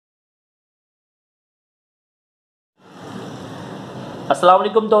अस्सलाम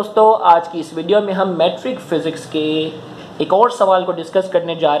वालेकुम दोस्तों, आज की इस वीडियो में हम मैट्रिक फिजिक्स के एक और सवाल को डिस्कस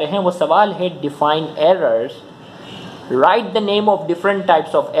करने जा रहे हैं। वो सवाल है define errors, right the name of different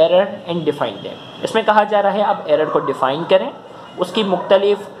types of error and define them. इसमें कहा जा रहा है आप एरर को डिफाइन करें, उसकी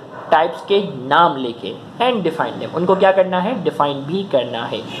मुख्तलिफ टाइप्स के नाम लेके एंड डिफाइन देम, उनको क्या करना है, डिफाइन भी करना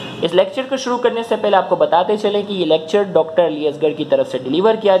है। इस लेक्चर को शुरू करने से पहले आपको बताते चलें कि ये लेक्चर डॉक्टर अली असगर की तरफ से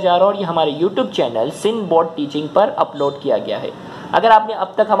डिलीवर किया जा रहा है और ये हमारे यूट्यूब चैनल सिन बोर्ड टीचिंग पर अपलोड किया गया है। अगर आपने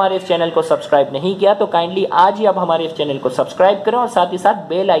अब तक हमारे इस चैनल को सब्सक्राइब नहीं किया तो काइंडली आज ही आप हमारे इस चैनल को सब्सक्राइब करें और साथ ही साथ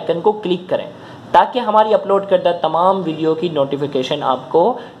बेल आइकन को क्लिक करें ताकि हमारी अपलोड करदा तमाम वीडियो की नोटिफिकेशन आपको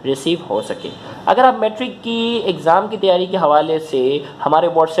रिसीव हो सके। अगर आप मैट्रिक की एग्ज़ाम की तैयारी के हवाले से हमारे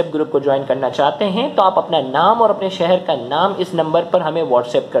व्हाट्सएप ग्रुप को ज्वाइन करना चाहते हैं तो आप अपना नाम और अपने शहर का नाम इस नंबर पर हमें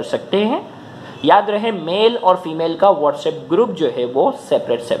व्हाट्सएप कर सकते हैं। याद रहे मेल और फीमेल का व्हाट्सएप ग्रुप जो है वो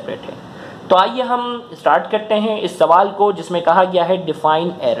सेपरेट है। तो आइए हम स्टार्ट करते हैं इस सवाल को जिसमें कहा गया है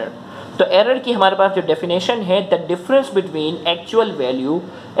डिफाइन एरर। तो एरर की हमारे पास जो डेफिनेशन है, the difference between actual value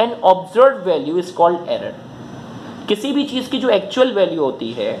and observed value is called error. किसी भी चीज़ की जो एक्चुअल वैल्यू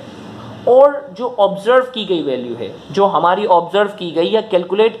होती है और जो ऑब्जर्व की गई वैल्यू है, जो हमारी ऑब्जर्व की गई या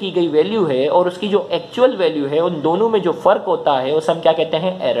कैलकुलेट की गई वैल्यू है और उसकी जो एक्चुअल वैल्यू है, उन दोनों में जो फ़र्क होता है उसे हम क्या कहते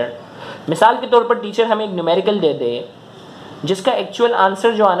हैं, एरर। मिसाल के तौर पर टीचर हमें एक न्यूमेरिकल दे दे जिसका एक्चुअल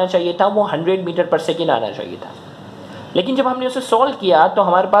आंसर जो आना चाहिए था वो 100 मीटर पर सेकेंड आना चाहिए था, लेकिन जब हमने उसे सॉल्व किया तो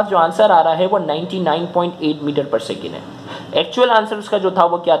हमारे पास जो आंसर आ रहा है वो 99.8 मीटर पर सेकेंड है। एक्चुअल आंसर उसका जो था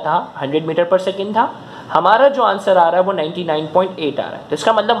वो क्या था, 100 मीटर पर सेकेंड था। हमारा जो आंसर आ रहा है वो 99.8 आ रहा है। तो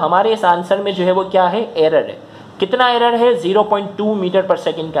इसका मतलब हमारे इस आंसर में जो है वो क्या है, एरर है। कितना एरर है, 0.2 मीटर पर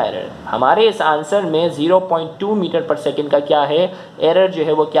सेकेंड का एरर है। हमारे इस आंसर में 0.2 मीटर पर सेकेंड का क्या है, एरर जो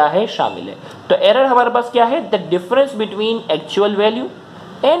है वो क्या है, शामिल है। तो एरर हमारे पास क्या है, the difference between actual value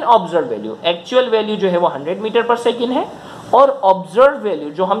and observe value. Actual value जो है वो 100 मीटर पर सेकेंड है और ऑब्जर्व वैल्यू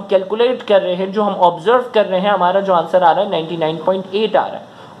जो हम कैलकुलेट कर रहे हैं, जो हम ऑब्जर्व कर रहे हैं, हमारा जो आंसर आ रहा है 99.8 आ रहा है।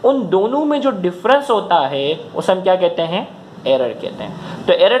 उन दोनों में जो डिफरेंस होता है उसे हम क्या कहते हैं, एरर कहते हैं।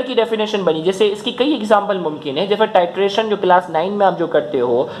 तो एरर की डेफिनेशन बनी, जैसे इसकी कई एग्जांपल मुमकिन है। जैसे टाइट्रेशन जो क्लास 9 में आप जो करते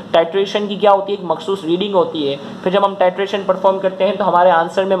हो, टाइट्रेशन की क्या होती है, एक मखसूस रीडिंग होती है। फिर जब हम टाइट्रेशन परफॉर्म करते हैं तो हमारे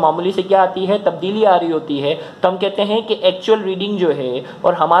आंसर में मामूली से क्या आती है, तब्दीली आ रही होती है। तो हम कहते हैं कि एक्चुअल रीडिंग जो है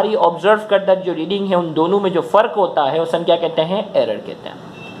और हमारी ऑब्जर्व करदा जो रीडिंग है, उन दोनों में जो फ़र्क होता है उसे हम क्या कहते हैं, एरर कहते हैं।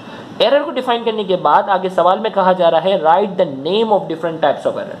 एरर को डिफाइन करने के बाद आगे सवाल में कहा जा रहा है right the name of different types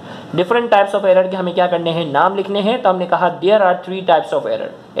of error. Different types of error के हमें क्या करने हैं, नाम लिखने हैं। तो हमने कहा there are 3 types of error.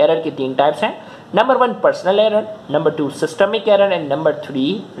 Error की 3 टाइप्स हैं। Number 1 personal error, number 2 systemic error and number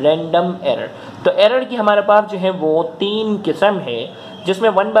 3 random error. तो एरर की हमारे पास जो है वो 3 किस्म है जिसमें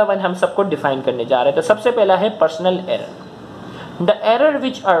 1 बाय 1 हम सबको डिफाइन करने जा रहे हैं। तो सबसे पहला है personal error. The error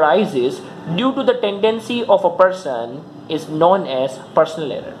which arises due to the tendency of a person is known as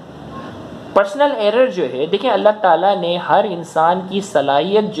personal error. Personal error जो है, देखिए अल्लाह ताला ने हर इंसान की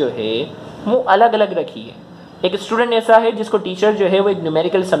सलाहियत जो है वो अलग अलग रखी है। एक स्टूडेंट ऐसा है जिसको टीचर जो है वो एक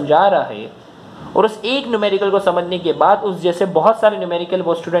न्यूमेरिकल समझा रहा है और उस एक न्यूमेरिकल को समझने के बाद उस जैसे बहुत सारे न्यूमेरिकल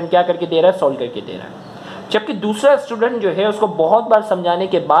वो स्टूडेंट क्या करके दे रहा है, सॉल्व करके दे रहा है। जबकि दूसरा स्टूडेंट जो है उसको बहुत बार समझाने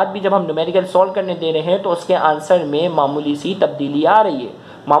के बाद भी जब हम न्यूमेरिकल सॉल्व करने दे रहे हैं तो उसके आंसर में मामूली सी तब्दीली आ रही है,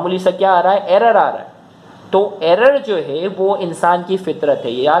 मामूली सा क्या आ रहा है, एरर आ रहा है। तो एरर जो है वो इंसान की फितरत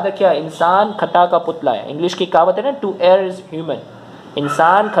है। ये याद रखिए, इंसान खता का पुतला है। इंग्लिश की कहावत है ना, टू एरर इज ह्यूमन।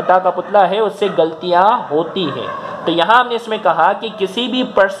 इंसान खता का पुतला है, उससे गलतियां होती हैं। तो यहाँ हमने इसमें कहा कि किसी भी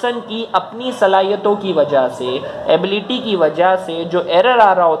पर्सन की अपनी सलाहियतों की वजह से, एबिलिटी की वजह से जो एरर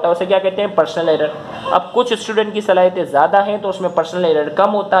आ रहा होता है उसे क्या कहते हैं, पर्सनल एरर। अब कुछ स्टूडेंट की सलाहियतें ज़्यादा हैं तो उसमें पर्सनल एरर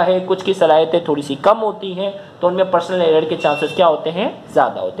कम होता है, कुछ की सलाहियतें थोड़ी सी कम होती हैं तो उनमें पर्सनल एरर के चांसेस क्या होते हैं,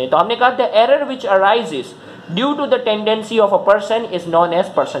 ज़्यादा होते हैं। तो हमने कहा the error which arises due to the tendency of a person is known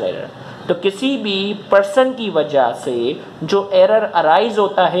as personal error. तो किसी भी पर्सन की वजह से जो एरर अराइज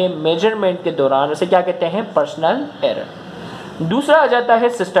होता है मेजरमेंट के दौरान उसे क्या कहते हैं, पर्सनल एरर। दूसरा आ जाता है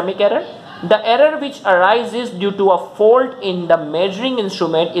systemic error. The error which arises due to a fault in the measuring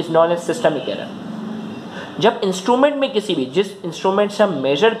instrument is known as systemic error. जब इंस्ट्रूमेंट में किसी भी, जिस इंस्ट्रूमेंट से हम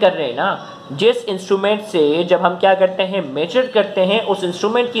मेजर कर रहे हैं ना, जिस इंस्ट्रूमेंट से जब हम क्या करते हैं, मेजर करते हैं, उस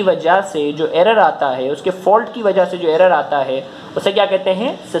इंस्ट्रूमेंट की वजह से जो एरर आता है, उसके फॉल्ट की वजह से जो एरर आता है उसे क्या कहते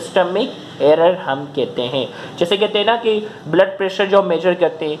हैं, सिस्टमिक एरर हम कहते हैं। जैसे कहते हैं ना कि ब्लड प्रेशर जो हम मेजर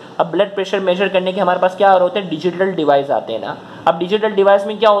करते हैं, अब ब्लड प्रेशर मेजर करने के हमारे पास क्या होते हैं, डिजिटल डिवाइस आते हैं ना। अब डिजिटल डिवाइस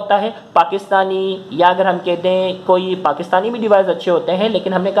में क्या होता है, पाकिस्तानी, या अगर हम कहते हैं कोई पाकिस्तानी भी डिवाइस अच्छे होते हैं,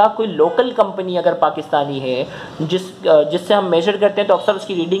 लेकिन हमने कहा कोई लोकल कंपनी अगर पाकिस्तानी है जिससे हम मेजर करते हैं तो अक्सर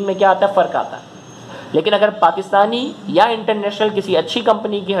उसकी रीडिंग में क्या आता है, फ़र्क आता है। लेकिन अगर पाकिस्तानी या इंटरनेशनल किसी अच्छी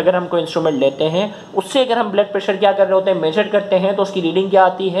कंपनी की अगर हम कोई इंस्ट्रूमेंट लेते हैं, उससे अगर हम ब्लड प्रेशर क्या कर रहे होते हैं, मेजर करते हैं, तो उसकी रीडिंग क्या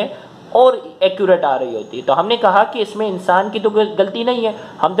आती है और एक्यूरेट आ रही होती है। तो हमने कहा कि इसमें इंसान की तो गलती नहीं है,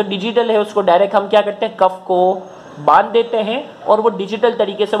 हम तो डिजिटल है, उसको डायरेक्ट हम क्या करते हैं, कफ को बांध देते हैं और वो डिजिटल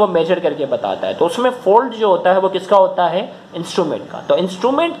तरीके से वो मेजर करके बताता है। तो उसमें फॉल्ट जो होता है वो किसका होता है, इंस्ट्रूमेंट का। तो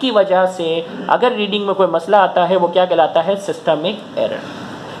इंस्ट्रूमेंट की वजह से अगर रीडिंग में कोई मसला आता है वो क्या कहलाता है, सिस्टमिक एरर।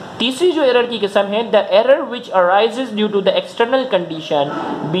 तीसरी जो एरर की किस्म है, the error which arises due to the external condition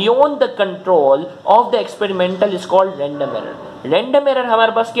beyond the control of the experimental is called random error. Random error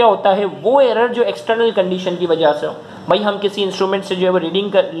हमारे पास क्या होता है, वो एरर जो एक्सटर्नल कंडीशन की वजह से हो। भाई हम किसी इंस्ट्रूमेंट से जो है वो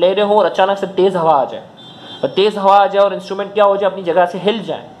रीडिंग ले रहे हो और अचानक से तेज़ हवा आ जाए, और तेज़ हवा आ जाए और इंस्ट्रूमेंट क्या हो जाए, अपनी जगह से हिल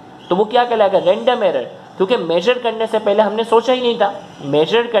जाए, तो वो क्या कहलाएगा, रैंडम एरर। क्योंकि मेजर करने से पहले हमने सोचा ही नहीं था,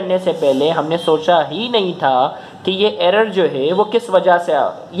 मेजर करने से पहले हमने सोचा ही नहीं था कि ये एरर जो है वो किस वजह से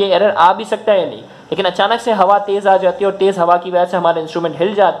ये एरर आ भी सकता है या नहीं। लेकिन अचानक से हवा तेज़ आ जाती है और तेज़ हवा की वजह से हमारे इंस्ट्रूमेंट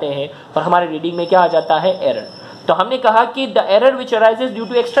हिल जाते हैं और हमारे रीडिंग में क्या आ जाता है, एरर। तो हमने कहा कि the error which arises due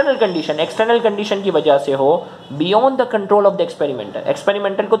to external condition, external condition की वजह से हो, beyond the control of the experimenter.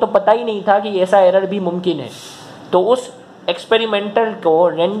 Experimenter को तो पता ही नहीं था कि ऐसा एरर भी मुमकिन है, तो उस एक्सपेरिमेंटल को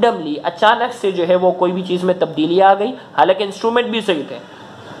रेंडमली अचानक से जो है वो कोई भी चीज़ में तब्दीली आ गई। हालांकि इंस्ट्रूमेंट भी सही थे,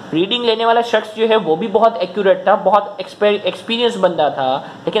 रीडिंग लेने वाला शख्स जो है वो भी बहुत एक्यूरेट था, बहुत एक्सपीरियंस बंदा था,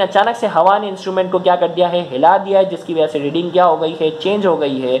 लेकिन अचानक से हवा ने इंस्ट्रूमेंट को क्या कर दिया है, हिला दिया है, जिसकी वजह से रीडिंग क्या हो गई है, चेंज हो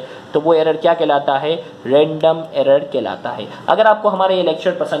गई है। तो वो एरर क्या कहलाता है, रैंडम एरर कहलाता है। अगर आपको हमारा ये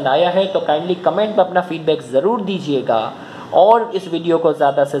लेक्चर पसंद आया है तो काइंडली कमेंट में अपना फीडबैक ज़रूर दीजिएगा, और इस वीडियो को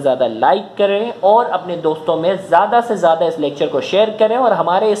ज़्यादा से ज़्यादा लाइक करें और अपने दोस्तों में ज़्यादा से ज़्यादा इस लेक्चर को शेयर करें, और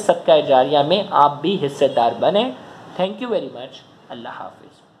हमारे इस सदका जारिया में आप भी हिस्सेदार बने। Thank you very much. अल्लाह हाफ़िज़।